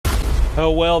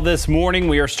Oh, well, this morning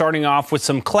we are starting off with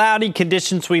some cloudy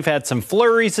conditions. We've had some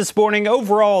flurries this morning.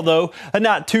 Overall, though,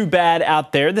 not too bad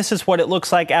out there. This is what it looks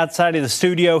like outside of the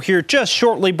studio here just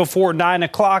shortly before 9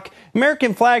 o'clock.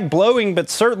 American flag blowing, but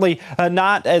certainly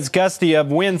not as gusty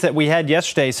of winds that we had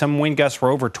yesterday. Some wind gusts were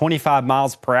over 25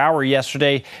 miles per hour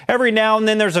yesterday. Every now and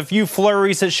then there's a few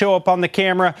flurries that show up on the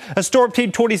camera. A Storm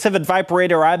Team 27 Viper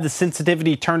radar, I have the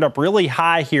sensitivity turned up really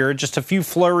high here. Just a few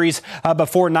flurries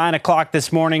before 9 o'clock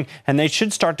this morning, and they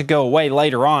should start to go away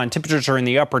later on. Temperatures are in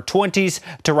the upper 20s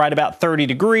to right about 30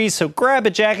 degrees, so grab a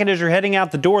jacket as you're heading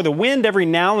out the door. The wind every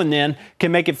now and then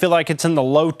can make it feel like it's in the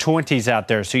low 20s out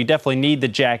there, so you definitely need the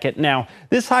jacket. Now,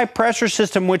 this high pressure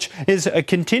system, which is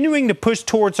continuing to push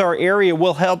towards our area,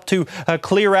 will help to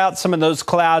clear out some of those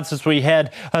clouds as we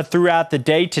head throughout the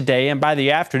day today. And by the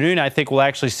afternoon, I think we'll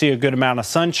actually see a good amount of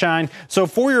sunshine. So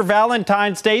for your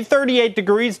Valentine's Day, 38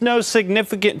 degrees, no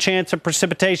significant chance of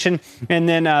precipitation. And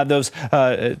then those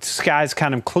skies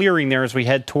kind of clearing there as we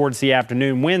head towards the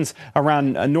afternoon. Winds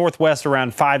around northwest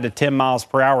around 5 to 10 miles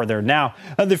per hour there. Now,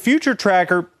 the future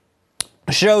tracker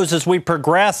shows as we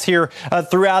progress here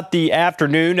throughout the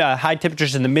afternoon, high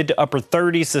temperatures in the mid to upper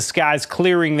 30s, the skies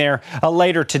clearing there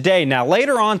later today. Now,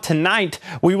 later on tonight,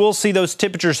 we will see those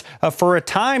temperatures for a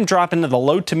time drop into the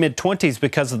low to mid 20s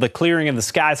because of the clearing of the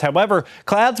skies. However,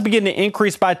 clouds begin to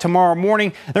increase by tomorrow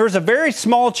morning. There is a very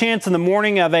small chance in the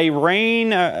morning of a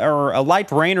rain or a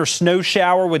light rain or snow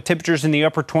shower with temperatures in the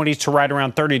upper 20s to right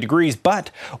around 30 degrees. But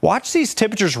watch these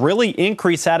temperatures really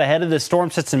increase out ahead of the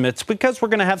storm system. It's because we're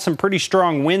going to have some pretty strong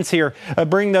winds here,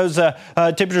 bring those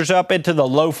temperatures up into the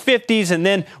low 50s, and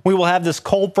then we will have this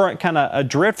cold front kind of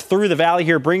drift through the valley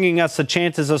here, bringing us the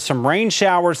chances of some rain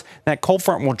showers. That cold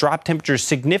front will drop temperatures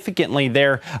significantly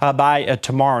there by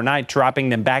tomorrow night, dropping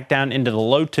them back down into the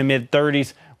low to mid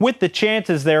 30s. With the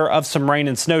chances there of some rain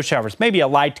and snow showers, maybe a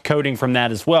light coating from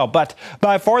that as well. But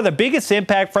by far the biggest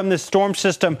impact from this storm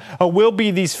system will be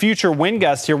these future wind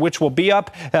gusts here, which will be up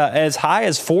as high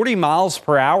as 40 miles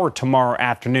per hour tomorrow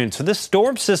afternoon. So this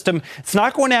storm system, it's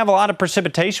not going to have a lot of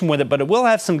precipitation with it, but it will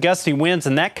have some gusty winds,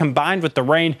 and that combined with the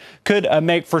rain could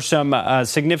make for some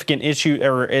significant issue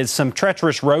or some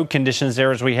treacherous road conditions there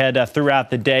as we head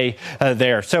throughout the day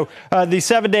there. So the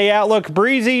 7-day outlook,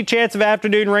 breezy, chance of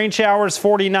afternoon rain showers,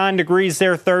 49 degrees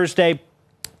there Thursday.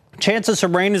 Chances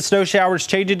of rain and snow showers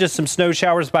changing to some snow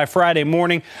showers by Friday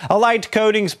morning. A light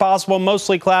coating is possible,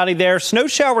 mostly cloudy there. Snow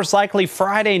showers likely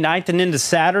Friday night and into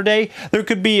Saturday. There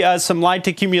could be some light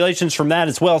accumulations from that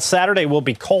as well. Saturday will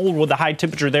be cold with a high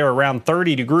temperature there around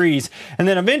 30 degrees. And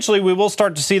then eventually we will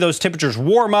start to see those temperatures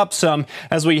warm up some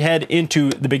as we head into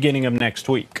the beginning of next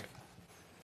week.